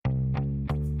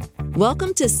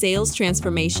Welcome to Sales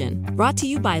Transformation, brought to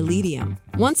you by Ledium.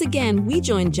 Once again, we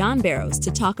join John Barrows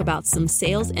to talk about some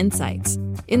sales insights.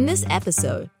 In this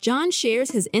episode, John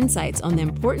shares his insights on the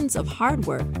importance of hard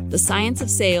work, the science of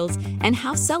sales, and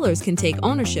how sellers can take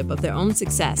ownership of their own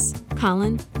success.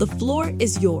 Colin, the floor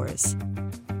is yours.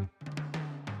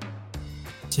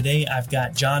 Today, I've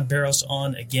got John Barrows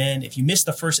on again. If you missed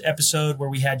the first episode where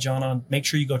we had John on, make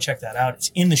sure you go check that out. It's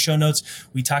in the show notes.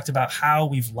 We talked about how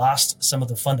we've lost some of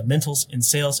the fundamentals in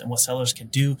sales and what sellers can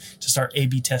do to start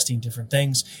A/B testing different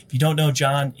things. If you don't know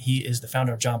John, he is the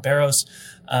founder of John Barrows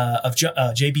of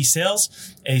JB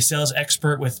Sales, a sales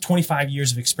expert with 25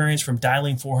 years of experience from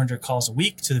dialing 400 calls a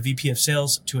week to the VP of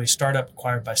sales to a startup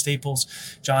acquired by Staples.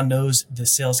 John knows the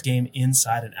sales game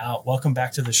inside and out. Welcome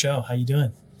back to the show. How you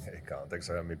doing? Colin, thanks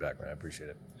for having me back, man. I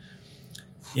appreciate it.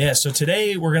 Yeah, so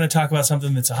today we're going to talk about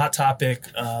something that's a hot topic.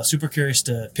 Super curious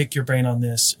to pick your brain on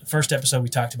this. First episode, we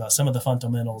talked about some of the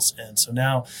fundamentals. And so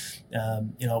now,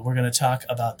 we're going to talk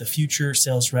about the future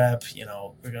sales rep.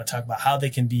 We're going to talk about how they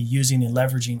can be using and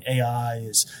leveraging AI.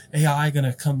 Is AI going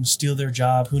to come steal their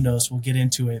job? Who knows? We'll get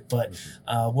into it. But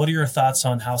what are your thoughts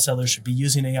on how sellers should be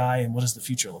using AI and what does the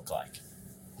future look like?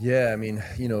 Yeah, I mean,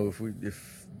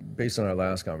 if based on our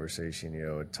last conversation,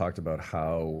 it talked about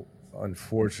how,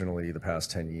 unfortunately, the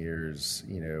past 10 years,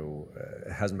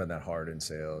 it hasn't been that hard in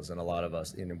sales. And a lot of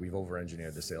us, we've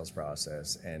over-engineered the sales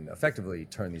process and effectively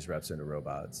turned these reps into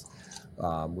robots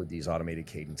with these automated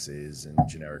cadences and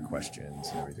generic questions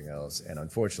and everything else. And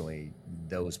unfortunately,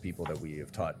 those people that we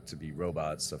have taught to be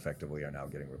robots effectively are now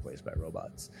getting replaced by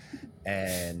robots.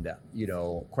 And,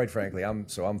 quite frankly, I'm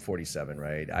 47,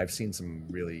 right? I've seen some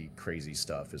really crazy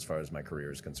stuff as far as my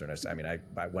career is concerned.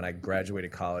 When I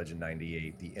graduated college in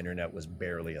 '98, the internet was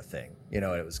barely a thing. It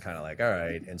was kind of like, all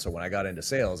right. And so when I got into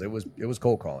sales, it was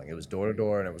cold calling. It was door to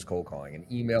door and it was cold calling.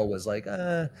 And email was like,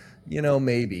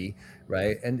 maybe,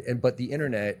 right? But the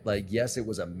internet, yes, it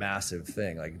was a massive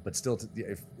thing. But still,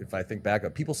 if I think back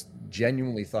up, people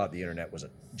genuinely thought the internet was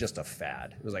just a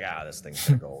fad. It was like, this thing's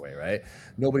gonna go away, right?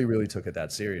 Nobody really took it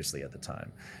that seriously at the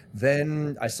time.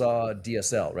 Then I saw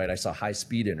DSL, right? I saw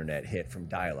high-speed internet hit from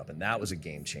dial-up, and that was a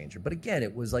game changer. But again,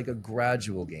 it was like a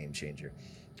gradual game changer.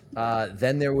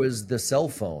 Then there was the cell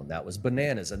phone, that was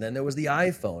bananas, and then there was the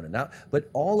iPhone, but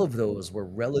all of those were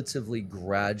relatively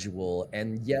gradual.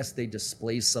 And yes, they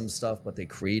displaced some stuff, but they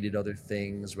created other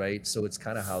things, right? So it's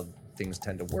kind of how things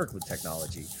tend to work with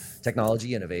technology.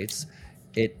 Technology innovates.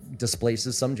 It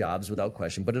displaces some jobs without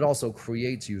question, but it also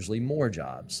creates usually more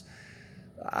jobs.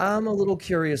 I'm a little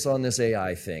curious on this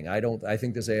AI thing. I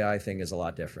think this AI thing is a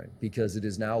lot different because it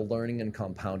is now learning and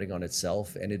compounding on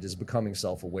itself, and it is becoming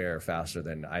self-aware faster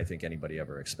than I think anybody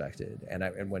ever expected.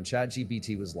 And when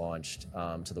ChatGPT was launched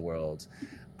to the world,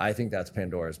 I think that's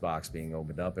Pandora's box being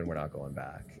opened up, and we're not going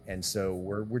back. And so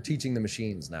we're teaching the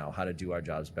machines now how to do our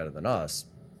jobs better than us.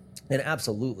 And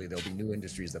absolutely, there'll be new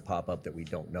industries that pop up that we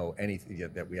don't know anything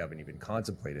yet, that we haven't even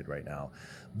contemplated right now.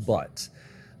 But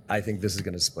I think this is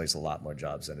going to displace a lot more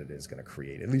jobs than it is going to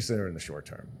create, at least in the short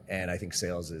term. And I think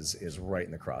sales is right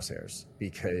in the crosshairs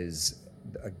because,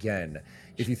 again,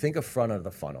 if you think of front of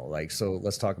the funnel, so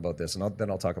let's talk about this, and then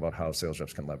I'll talk about how sales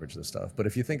reps can leverage this stuff. But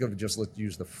if you think of let's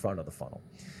use the front of the funnel.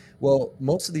 Well,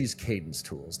 most of these cadence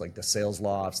tools, like the sales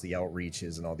lofts, the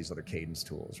outreaches, and all these other cadence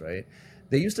tools, right?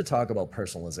 They used to talk about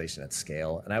personalization at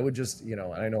scale. And I would just, and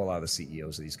I know a lot of the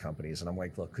CEOs of these companies, and I'm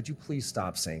like, look, could you please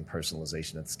stop saying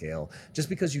personalization at scale? Just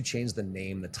because you change the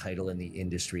name, the title, and the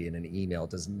industry in an email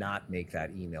does not make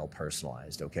that email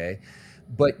personalized, okay?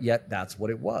 But yet that's what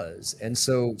it was. And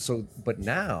but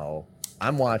now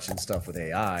I'm watching stuff with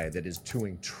AI that is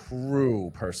doing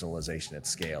true personalization at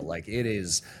scale. It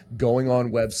is going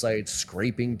on websites,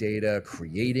 scraping data,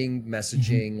 creating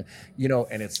messaging,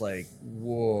 and it's like,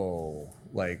 whoa,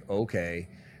 okay,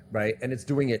 right? And it's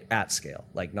doing it at scale.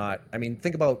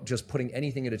 Think about just putting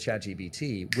anything into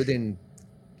ChatGPT. Within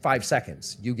 5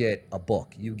 seconds, you get a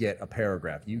book, you get a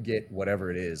paragraph, you get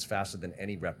whatever it is faster than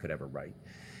any rep could ever write.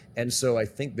 And so I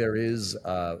think there's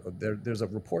a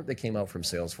report that came out from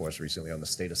Salesforce recently on the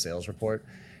state of sales report.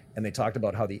 And they talked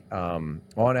about how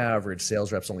on average,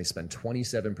 sales reps only spend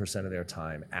 27% of their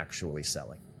time actually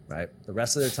selling, right? The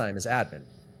rest of their time is admin.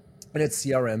 And it's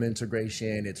CRM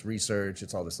integration, it's research,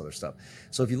 it's all this other stuff.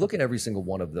 So if you look at every single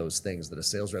one of those things that a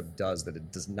sales rep does that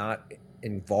it does not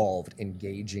involve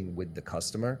engaging with the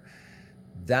customer,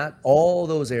 That all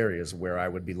those areas where I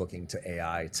would be looking to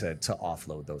AI to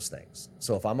offload those things.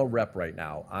 So if I'm a rep right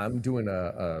now, I'm doing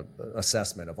a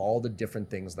assessment of all the different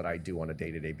things that I do on a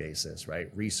day-to-day basis, right?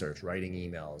 Research, writing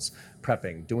emails,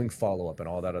 prepping, doing follow-up, and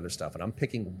all that other stuff. And I'm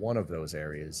picking one of those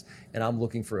areas, and I'm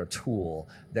looking for a tool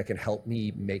that can help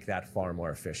me make that far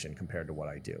more efficient compared to what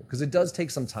I do. Because it does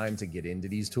take some time to get into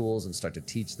these tools and start to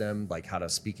teach them like how to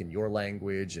speak in your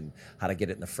language and how to get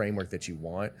it in the framework that you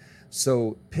want.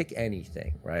 So pick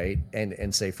anything, right?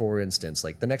 And say, for instance,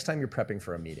 like the next time you're prepping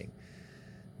for a meeting,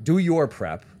 do your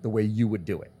prep the way you would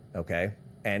do it, okay?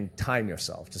 And time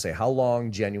yourself to say, how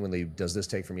long genuinely does this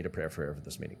take for me to prepare for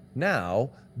this meeting? Now,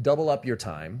 double up your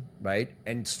time, right?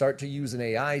 And start to use an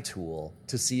AI tool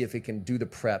to see if it can do the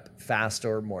prep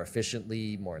faster, more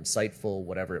efficiently, more insightful,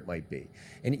 whatever it might be.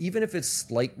 And even if it's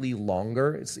slightly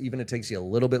longer, it takes you a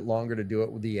little bit longer to do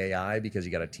it with the AI because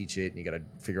you got to teach it and you got to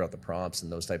figure out the prompts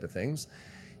and those type of things.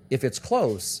 If it's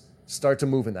close, start to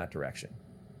move in that direction,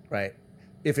 right?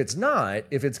 If it's not,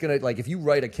 if it's going to, like, if you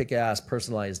write a kick-ass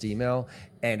personalized email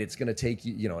and it's going to take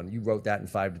you, and you wrote that in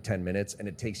 5 to 10 minutes and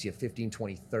it takes you 15,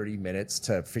 20, 30 minutes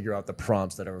to figure out the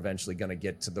prompts that are eventually going to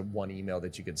get to the one email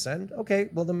that you could send, okay,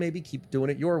 well, then maybe keep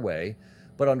doing it your way.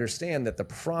 But understand that the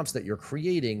prompts that you're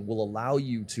creating will allow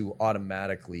you to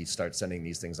automatically start sending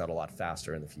these things out a lot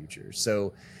faster in the future.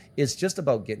 So it's just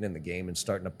about getting in the game and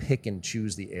starting to pick and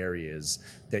choose the areas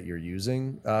that you're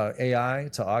using AI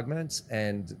to augment.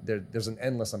 And there's an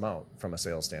endless amount from a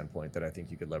sales standpoint that I think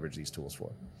you could leverage these tools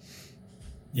for.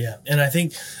 Yeah. And I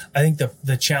think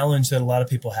the challenge that a lot of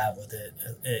people have with it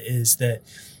is that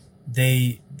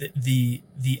the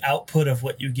output of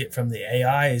what you get from the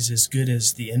AI is as good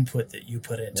as the input that you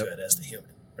put into it as the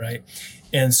human, right?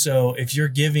 And so if you're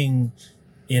giving,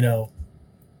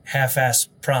 half-ass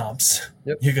prompts,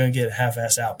 you're going to get a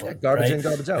half-ass output. Yeah, garbage right? in,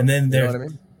 garbage out. And then you know what I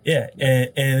mean? Yeah,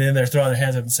 and then they're throwing their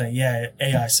hands up and saying, "Yeah,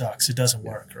 AI sucks. It doesn't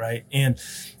work." Right? And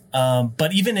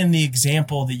but even in the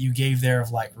example that you gave there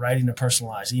of like writing a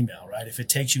personalized email, right? If it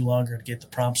takes you longer to get the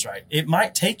prompts right, it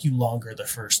might take you longer the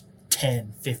first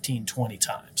 10, 15, 20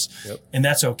 times. And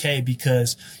that's okay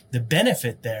because the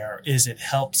benefit there is it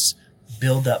helps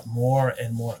build up more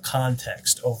and more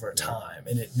context over time.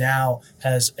 And it now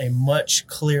has a much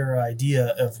clearer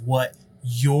idea of what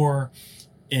your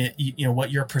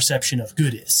perception of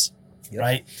good is,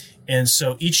 right? And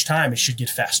so each time it should get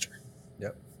faster.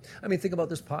 I mean, think about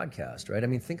this podcast, right? I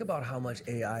mean, think about how much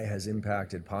AI has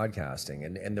impacted podcasting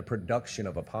and the production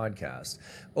of a podcast.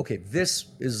 Okay,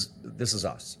 this is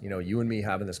us, you and me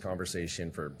having this conversation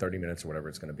for 30 minutes or whatever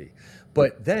it's going to be.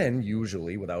 But then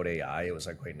usually without AI, it was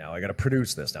like, wait, now I got to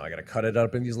produce this. Now I got to cut it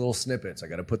up in these little snippets. I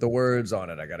got to put the words on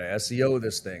it. I got to SEO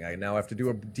this thing. I now have to do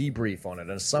a debrief on it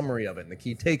and a summary of it and the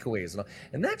key takeaways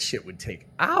and that shit would take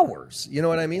hours. You know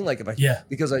what I mean? Like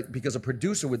because a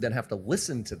producer would then have to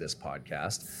listen to this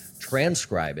podcast,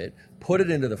 transcribe it, put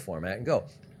it into the format and go.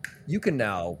 You can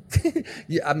now,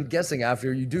 I'm guessing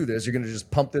after you do this, you're going to just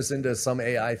pump this into some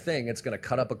AI thing. It's going to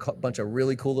cut up a bunch of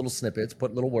really cool little snippets,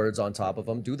 put little words on top of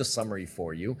them, do the summary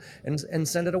for you and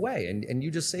send it away. And you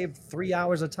just saved 3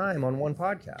 hours of time on one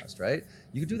podcast, right?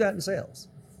 You could do that in sales.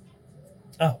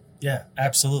 Oh, yeah,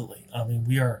 absolutely. I mean,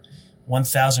 we are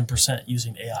 1,000%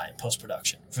 using AI in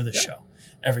post-production for this show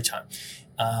every time.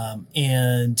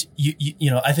 And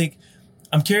I think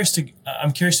I'm curious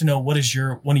to know what is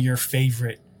one of your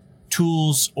favorite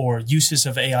tools or uses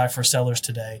of AI for sellers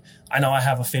today. I know I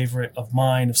have a favorite of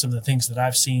mine of some of the things that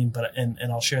I've seen, but and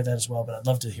I'll share that as well. But I'd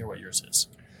love to hear what yours is.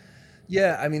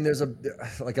 Yeah, I mean,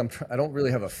 I don't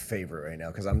really have a favorite right now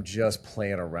because I'm just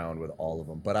playing around with all of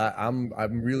them. But I'm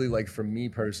really like, for me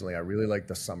personally, I really like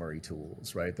the summary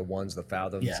tools, right? The ones, the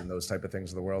Fathoms and those type of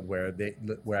things in the world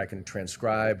where I can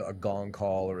transcribe a Gong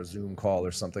call or a Zoom call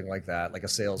or something like that, like a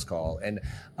sales call. And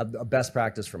a best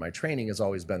practice for my training has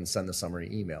always been send the summary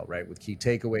email, right, with key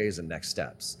takeaways and next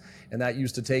steps. And that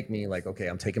used to take me like, okay,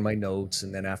 I'm taking my notes,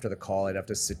 and then after the call, I'd have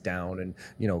to sit down and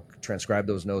transcribe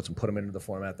those notes and put them into the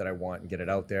format that I want and get it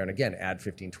out there. And again, add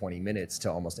 15, 20 minutes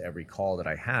to almost every call that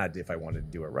I had if I wanted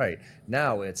to do it right.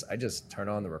 Now I just turn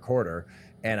on the recorder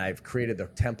and I've created the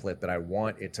template that I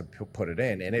want it to put it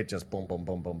in, and it just boom, boom,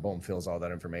 boom, boom, boom, fills all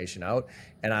that information out.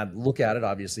 And I look at it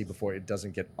obviously before it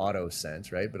doesn't get auto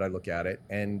sent, right? But I look at it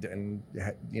and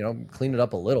clean it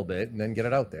up a little bit and then get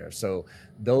it out there. So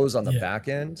those on the back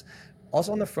end.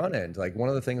 Also on the front end, like one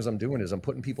of the things I'm doing is I'm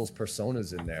putting people's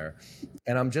personas in there,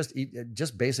 and I'm just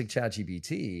basic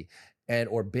ChatGPT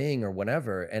or Bing or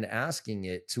whatever, and asking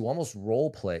it to almost role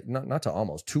play,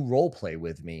 to role play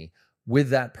with me with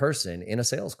that person in a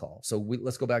sales call. So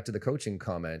let's go back to the coaching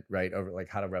comment, right? Over like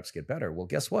how do reps get better? Well,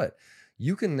 guess what?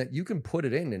 you can put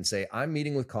it in and say, I'm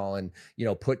meeting with Colin,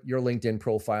 put your LinkedIn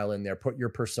profile in there, put your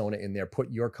persona in there, put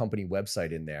your company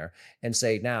website in there, and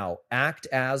say, now act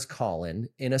as Colin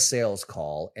in a sales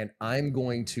call, and I'm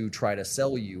going to try to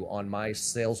sell you on my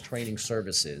sales training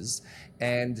services,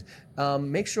 and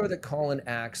make sure that Colin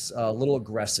acts a little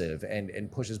aggressive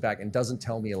and pushes back and doesn't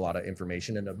tell me a lot of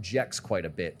information and objects quite a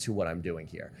bit to what I'm doing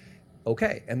here.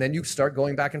 Okay. And then you start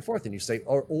going back and forth and you say,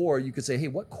 or you could say, hey,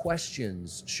 what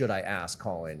questions should I ask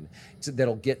Colin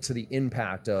that'll get to the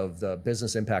impact of the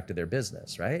business impact of their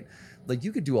business, right? Like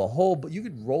you could you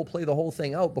could role play the whole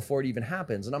thing out before it even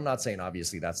happens. And I'm not saying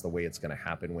obviously that's the way it's going to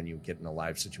happen when you get in a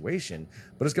live situation,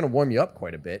 but it's going to warm you up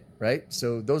quite a bit, right?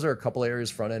 So those are a couple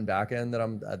areas, front end, back end, that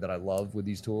I love with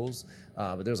these tools.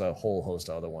 But there's a whole host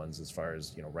of other ones as far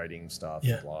as, writing stuff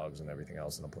and blogs and everything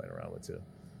else that I'm playing around with too.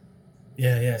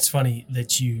 Yeah. It's funny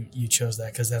that you chose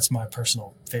that, because that's my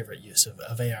personal favorite use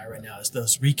of AI right now, is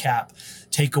those recap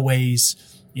takeaways,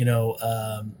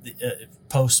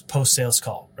 post sales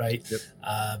call, right?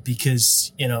 Yep.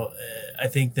 Because, I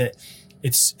think that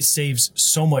it saves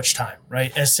so much time,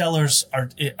 right? As sellers,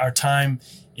 our time,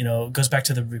 goes back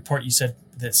to the report you said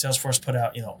that Salesforce put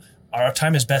out, our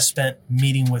time is best spent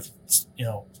meeting with,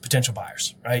 potential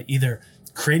buyers, right? Either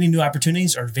creating new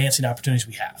opportunities or advancing opportunities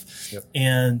we have. Yep.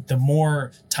 And the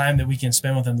more time that we can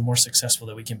spend with them, the more successful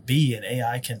that we can be. And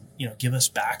AI can, give us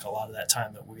back a lot of that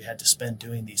time that we had to spend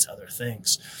doing these other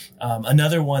things.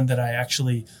 Another one that I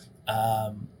actually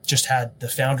just had the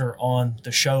founder on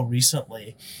the show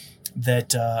recently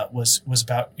that was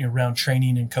about around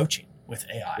training and coaching with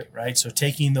AI, yep. right? So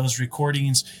taking those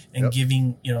recordings and yep.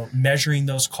 giving, measuring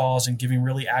those calls and giving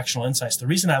really actionable insights. The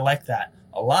reason I like that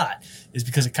a lot is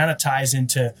because it kind of ties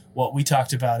into what we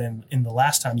talked about in the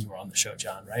last time you were on the show,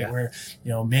 John, right? Yeah. Where,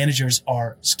 managers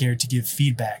are scared to give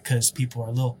feedback because people are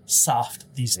a little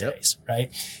soft these yep. days,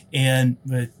 right?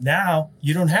 But now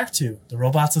you don't have to. The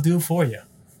robots will do it for you.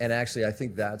 And actually, I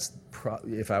think that's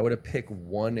if I were to pick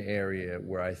one area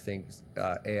where I think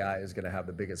AI is going to have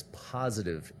the biggest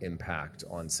positive impact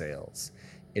on sales,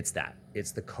 it's that.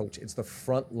 It's the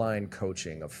frontline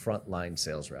coaching of frontline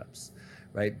sales reps.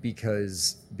 Right?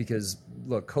 Because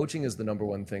look, coaching is the number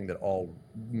one thing that all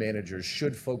managers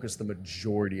should focus the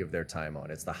majority of their time on.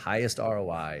 It's the highest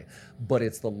ROI, but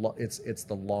it's the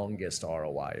longest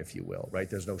ROI, if you will, right?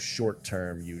 There's no short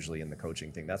term usually in the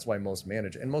coaching thing. That's why most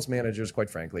managers, quite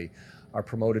frankly, are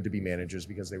promoted to be managers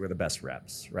because they were the best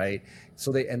reps, right?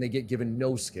 So they get given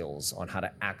no skills on how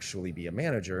to actually be a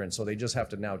manager. And so they just have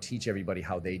to now teach everybody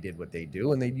how they did what they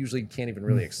do. And they usually can't even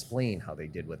really explain how they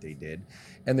did what they did.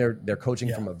 And they're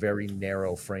coaching from a very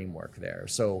narrow framework there.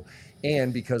 So,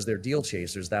 and because they're deal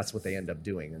chasers, that's what they end up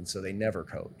doing. And so they never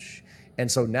coach. And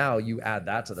so now you add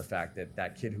that to the fact that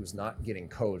that kid who's not getting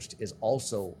coached is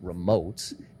also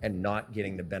remote and not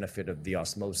getting the benefit of the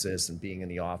osmosis and being in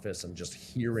the office and just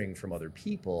hearing from other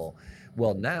people.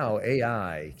 Well, now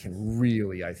AI can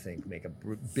really, I think, make a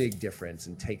big difference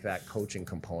and take that coaching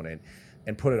component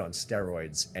and put it on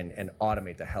steroids and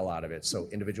automate the hell out of it. So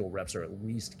individual reps are at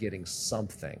least getting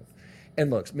something. And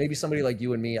look, maybe somebody like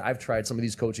you and me, I've tried some of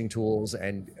these coaching tools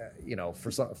and, for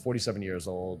 47 years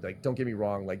old, like, don't get me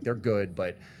wrong, like they're good,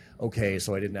 but okay,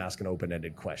 so I didn't ask an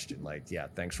open-ended question. Like, yeah,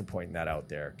 thanks for pointing that out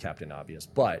there, Captain Obvious.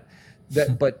 But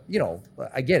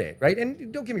I get it, right?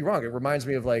 And don't get me wrong, it reminds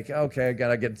me of like, okay, I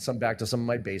gotta get back to some of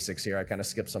my basics here. I kind of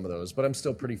skipped some of those, but I'm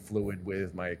still pretty fluid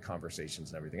with my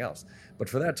conversations and everything else. But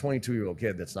for that 22-year-old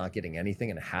kid that's not getting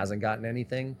anything and hasn't gotten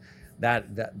anything,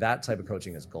 that type of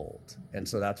coaching is gold. And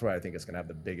so that's where I think it's going to have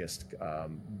the biggest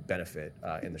benefit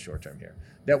in the short term here.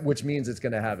 Which means it's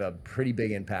going to have a pretty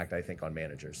big impact, I think, on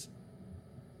managers.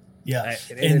 Yeah.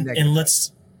 And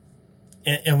let's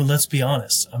be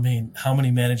honest. I mean, how many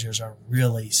managers are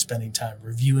really spending time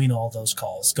reviewing all those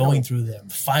calls, going through them,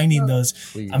 finding those?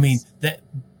 Please. I mean, the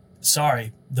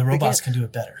robots can do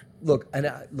it better. Look,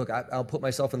 I'll put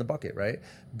myself in the bucket, right?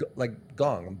 Like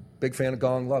Gong, I'm a big fan of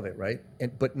Gong, love it, right?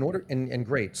 And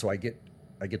great. So I get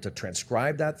to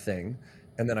transcribe that thing,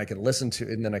 and then I can listen to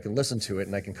it, and I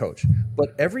can coach.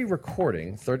 But every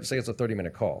recording, say it's a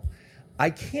 30-minute call, I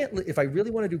can't, if I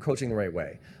really want to do coaching the right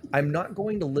way, I'm not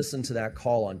going to listen to that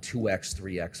call on 2x,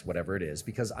 3x, whatever it is,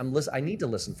 because I need to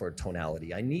listen for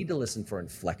tonality. I need to listen for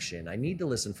inflection. I need to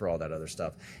listen for all that other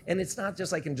stuff. And it's not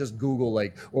just I can just Google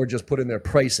or just put in their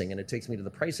pricing and it takes me to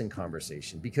the pricing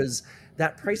conversation, because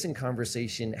that pricing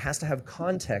conversation has to have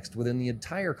context within the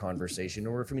entire conversation in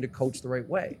order for me to coach the right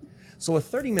way. So a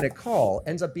 30-minute call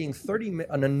ends up being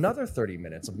another 30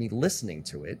 minutes of me listening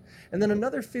to it, and then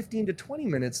another 15 to 20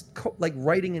 minutes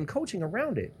writing and coaching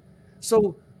around it.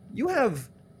 So you have,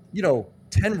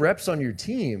 10 reps on your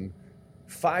team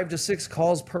 5 to 6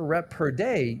 calls per rep per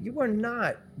day, you are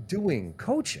not doing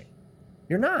coaching.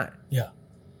 You're not. Yeah.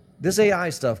 This AI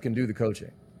stuff can do the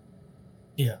coaching.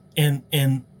 Yeah.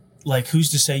 And like, who's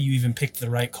to say you even picked the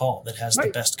right call that has Right.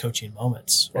 the best coaching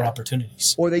moments or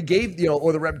opportunities? Or they gave,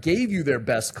 or the rep gave you their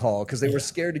best call because they were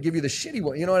scared to give you the shitty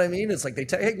one. You know what I mean? It's like they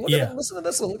tell, hey, listen to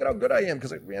this one. Look at how good I am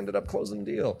because we ended up closing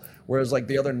the deal. Whereas like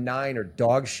the other 9 are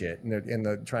dog shit and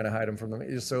they're trying to hide them from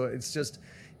them. So it's just,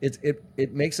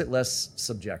 it makes it less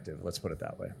subjective. Let's put it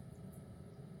that way.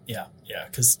 Yeah. Yeah.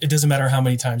 Because it doesn't matter how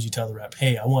many times you tell the rep,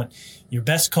 hey, I want your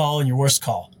best call and your worst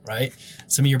call, right?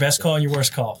 Some of your best call and your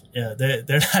worst call. Yeah.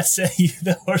 They're not saying you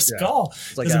the worst call.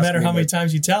 Like doesn't matter how many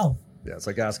times you tell them. Yeah, it's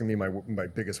like asking me my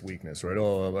biggest weakness, right?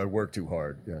 Oh, I work too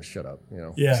hard. Yeah, shut up.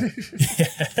 Yeah.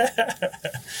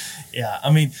 Yeah.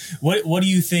 I mean, what do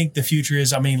you think the future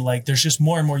is? I mean, like, there's just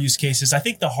more and more use cases. I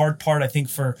think the hard part,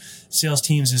 for sales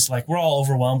teams is like, we're all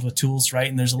overwhelmed with tools, right?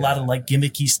 And there's a lot of like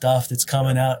gimmicky stuff that's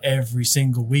coming out every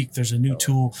single week. There's a new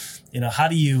tool. How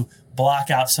do you block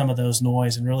out some of those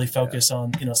noise and really focus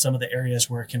on, some of the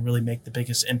areas where it can really make the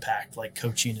biggest impact, like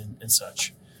coaching and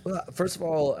such? Well, first of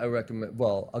all, I recommend,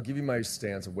 I'll give you my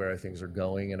stance of where things are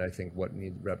going and I think what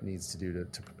rep needs to do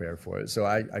to prepare for it. So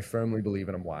I firmly believe,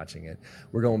 and I'm watching it,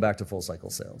 we're going back to full cycle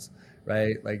sales,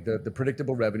 right? Like the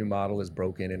predictable revenue model is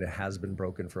broken and it has been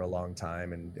broken for a long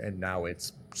time and now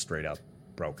it's straight up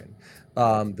broken.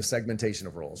 The segmentation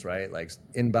of roles, right? Like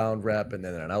inbound rep and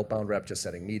then an outbound rep just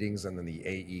setting meetings and then the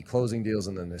AE closing deals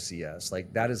and then the CS.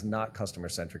 Like that is not customer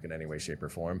centric in any way, shape or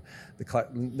form.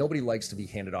 Nobody likes to be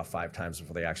handed off 5 times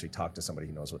before they actually talk to somebody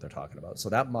who knows what they're talking about. So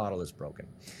that model is broken.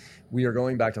 We are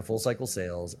going back to full cycle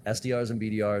sales. SDRs and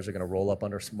BDRs are going to roll up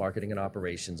under marketing and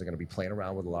operations. Are going to be playing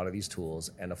around with a lot of these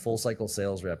tools. And a full cycle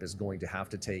sales rep is going to have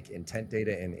to take intent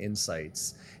data and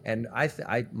insights. And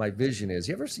my vision is,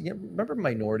 you remember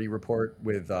Minority Report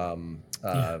with Tom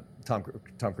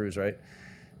Cruise, right?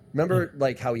 Remember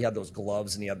like how he had those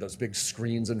gloves and he had those big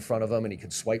screens in front of him and he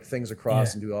could swipe things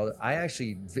across and do all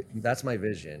that. That's my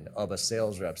vision of a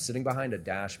sales rep sitting behind a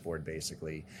dashboard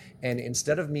basically. And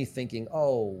instead of me thinking,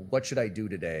 oh, what should I do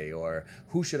today? Or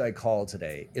who should I call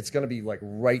today? It's going to be like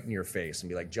right in your face and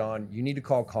be like, John, you need to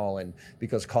call Colin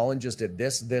because Colin just did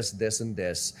this, this, this, and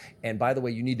this. And by the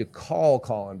way, you need to call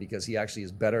Colin because he actually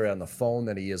is better on the phone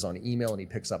than he is on email and he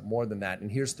picks up more than that. And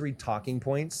here's 3 talking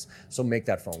points. So make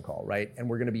that phone call, right? And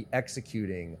we're going to be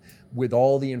executing with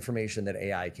all the information that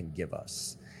AI can give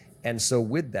us. And so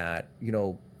with that,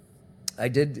 I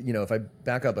did, if I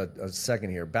back up a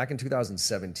second here, back in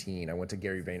 2017, I went to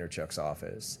Gary Vaynerchuk's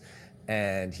office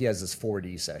and he has this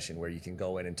 4D session where you can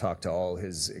go in and talk to all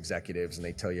his executives and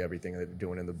they tell you everything that they're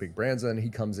doing in the big brands. And he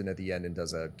comes in at the end and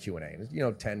does a Q&A.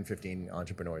 And, 10, 15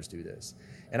 entrepreneurs do this.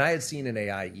 And I had seen an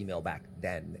AI email back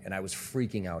then and I was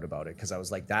freaking out about it because I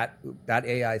was like, that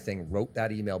AI thing wrote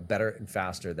that email better and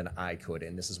faster than I could.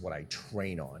 And this is what I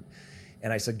train on.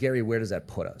 And I said, Gary, where does that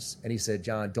put us? And he said,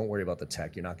 John, don't worry about the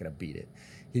tech. You're not going to beat it.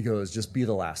 He goes, just be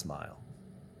the last mile.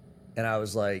 And I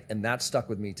was like, and that stuck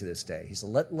with me to this day. He said,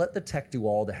 let the tech do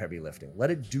all the heavy lifting.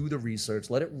 Let it do the research.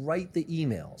 Let it write the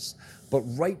emails. But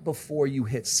right before you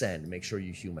hit send, make sure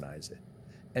you humanize it.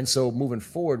 And so moving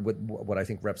forward, what I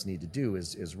think reps need to do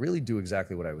is really do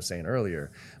exactly what I was saying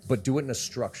earlier, but do it in a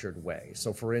structured way.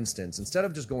 So for instance, instead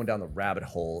of just going down the rabbit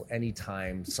hole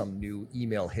anytime some new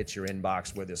email hits your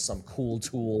inbox where there's some cool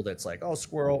tool that's like, oh,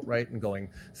 squirrel, right? And going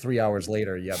 3 hours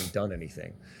later, you haven't done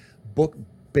anything.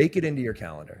 Bake it into your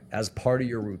calendar as part of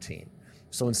your routine.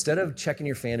 So instead of checking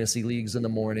your fantasy leagues in the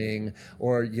morning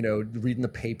or, reading the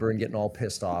paper and getting all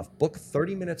pissed off, book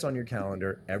 30 minutes on your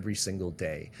calendar every single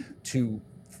day to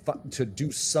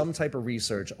do some type of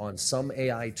research on some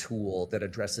AI tool that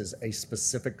addresses a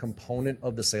specific component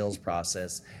of the sales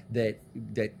process that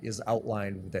is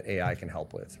outlined that AI can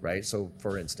help with, right? So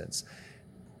for instance,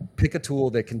 pick a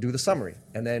tool that can do the summary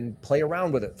and then play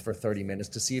around with it for 30 minutes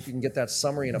to see if you can get that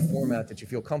summary in a format that you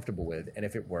feel comfortable with. And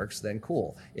if it works, then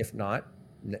cool. If not,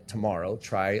 tomorrow,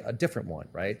 try a different one,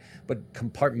 right? But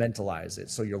compartmentalize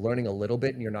it so you're learning a little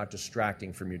bit and you're not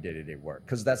distracting from your day-to-day work.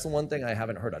 Because that's the one thing I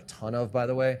haven't heard a ton of, by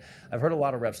the way. I've heard a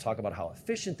lot of reps talk about how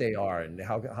efficient they are and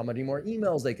how many more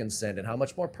emails they can send and how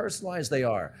much more personalized they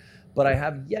are. But I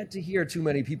have yet to hear too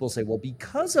many people say, well,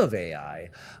 because of AI,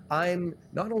 I'm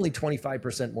not only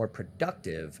 25% more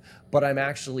productive, but I'm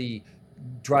actually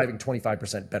driving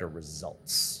 25% better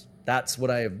results. That's what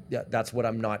I'm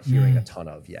not hearing a ton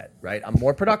of yet, right? I'm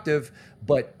more productive,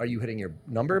 but are you hitting your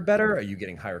number better? Are you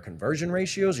getting higher conversion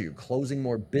ratios? Are you closing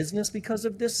more business because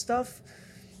of this stuff?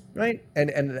 Right.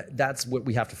 And that's what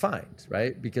we have to find,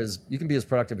 right? Because you can be as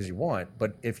productive as you want,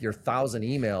 but if your 1,000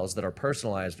 emails that are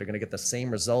personalized are going to get the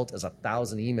same result as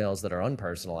 1,000 emails that are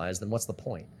unpersonalized, then what's the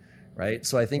point? Right.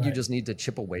 So I think you just need to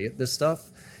chip away at this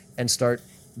stuff and start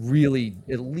really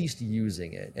at least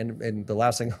using it. And the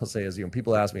last thing I'll say is,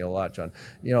 people ask me a lot, John,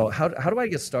 how do I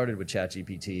get started with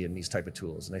ChatGPT and these type of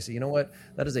tools? And I say, you know what?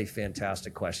 That is a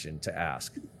fantastic question to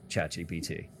ask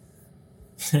ChatGPT.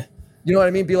 You know what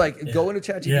I mean? Be like, go into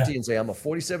ChatGPT and say, I'm a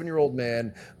 47-year-old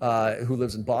man who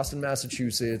lives in Boston,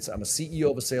 Massachusetts. I'm a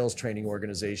CEO of a sales training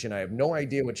organization. I have no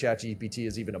idea what ChatGPT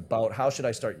is even about. How should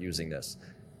I start using this?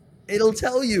 It'll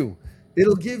tell you.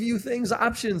 It'll give you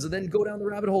options, and then go down the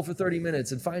rabbit hole for 30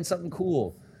 minutes and find something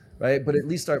cool, right? But at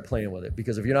least start playing with it,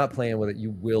 because if you're not playing with it,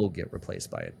 you will get replaced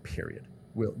by it, period.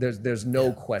 There's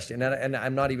no question. And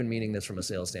I'm not even meaning this from a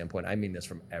sales standpoint. I mean this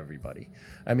from everybody.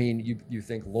 I mean, you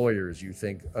think lawyers, you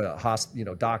think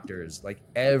doctors, like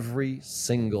every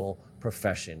single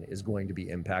profession is going to be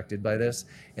impacted by this.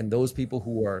 And those people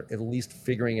who are at least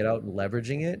figuring it out and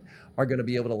leveraging it are going to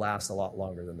be able to last a lot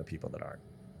longer than the people that aren't.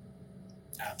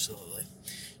 Absolutely.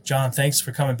 John, thanks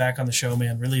for coming back on the show,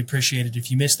 man. Really appreciate it.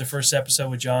 If you missed the first episode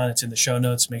with John, it's in the show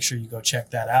notes. Make sure you go check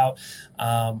that out.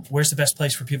 Where's the best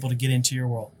place for people to get into your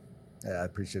world? Yeah, I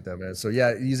appreciate that, man. So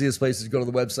yeah, easiest place is to go to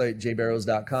the website,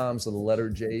 jbarrows.com. So the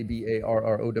letter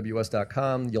JBARROWS.com.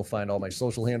 You'll find all my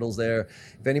social handles there.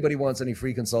 If anybody wants any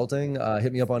free consulting,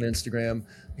 hit me up on Instagram.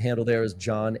 Handle there is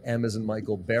John M as in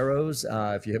Michael Barrows.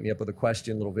 If you hit me up with a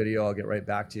question, little video, I'll get right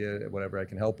back to you, whatever I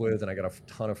can help with. And I got a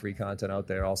ton of free content out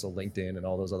there, also LinkedIn and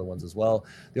all those other ones as well.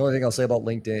 The only thing I'll say about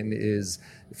LinkedIn is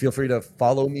feel free to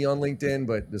follow me on LinkedIn,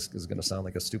 but this is going to sound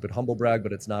like a stupid humble brag,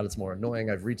 but it's not. It's more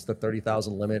annoying. I've reached the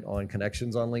 30,000 limit on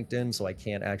connections on LinkedIn, so I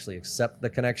can't actually accept the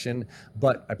connection,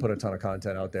 but I put a ton of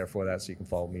content out there for that, so you can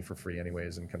follow me for free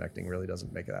anyways, and connecting really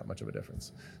doesn't make that much of a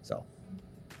difference. So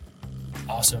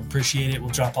awesome. Appreciate it.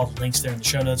 We'll drop all the links there in the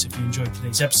show notes. If you enjoyed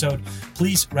today's episode,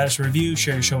 please write us a review,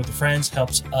 share your show with your friends.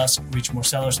 Helps us reach more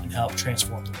sellers and help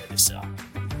transform the way they sell.